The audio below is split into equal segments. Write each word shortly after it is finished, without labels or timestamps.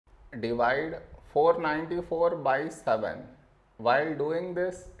divide 494 by 7. While doing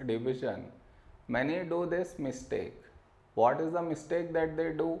this division, many do this mistake. What is the mistake that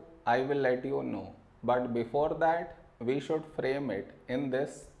they do? I will let you know. But before that, we should frame it in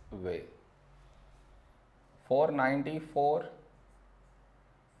this way. 494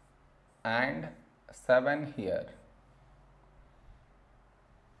 and 7 here.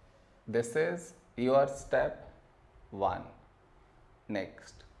 This is your step 1.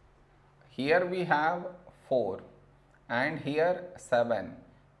 Next, here we have 4 and here 7.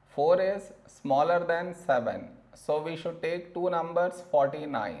 4 is smaller than 7, so we should take two numbers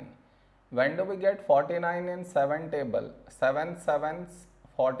 49. When do we get 49 in 7 table? 7 sevens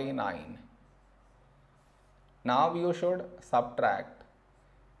 49. Now you should subtract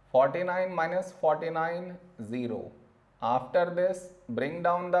 49 minus 49, 0. After this, bring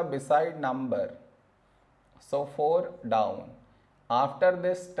down the beside number. So 4 down. After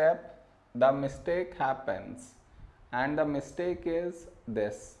this step, the mistake happens, and the mistake is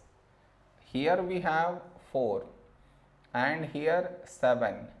this. Here we have 4 and here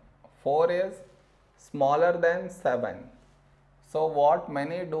 7. 4 is smaller than 7. So what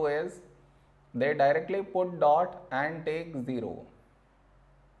many do is, they directly put dot and take 0,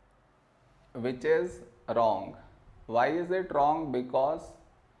 which is wrong. Why is it wrong? Because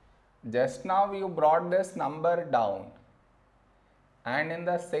just now you brought this number down, and in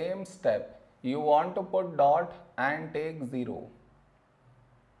the same step you want to put dot and take 0,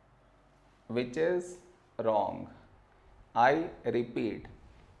 which is wrong. I repeat,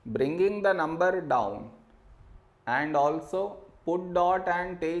 bringing the number down and also put dot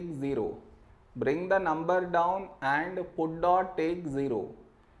and take 0. Bring the number down and put dot take 0.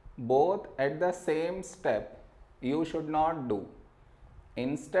 Both at the same step you should not do.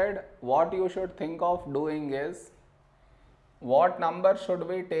 Instead, what you should think of doing is, what number should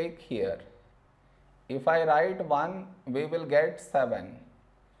we take here? If I write 1, we will get 7.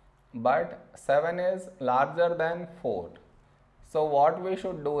 But 7 is larger than 4. So what we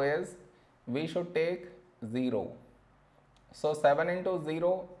should do is, we should take 0. So 7 into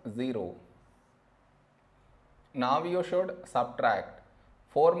 0, 0. Now you should subtract.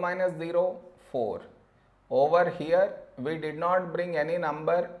 4 minus 0, 4. Over here, we did not bring any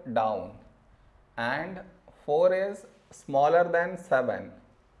number down, and 4 is smaller than 7.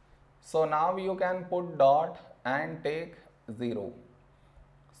 So now you can put dot and take 0.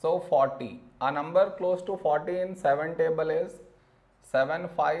 So 40. A number close to 40 in 7 table is 7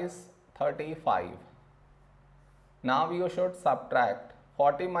 5s 35. Now you should subtract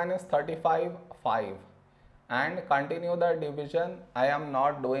 40 minus 35, 5, and continue the division. I am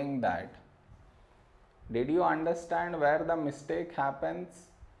not doing that. Did you understand where the mistake happens?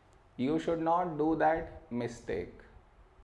 You should not do that mistake.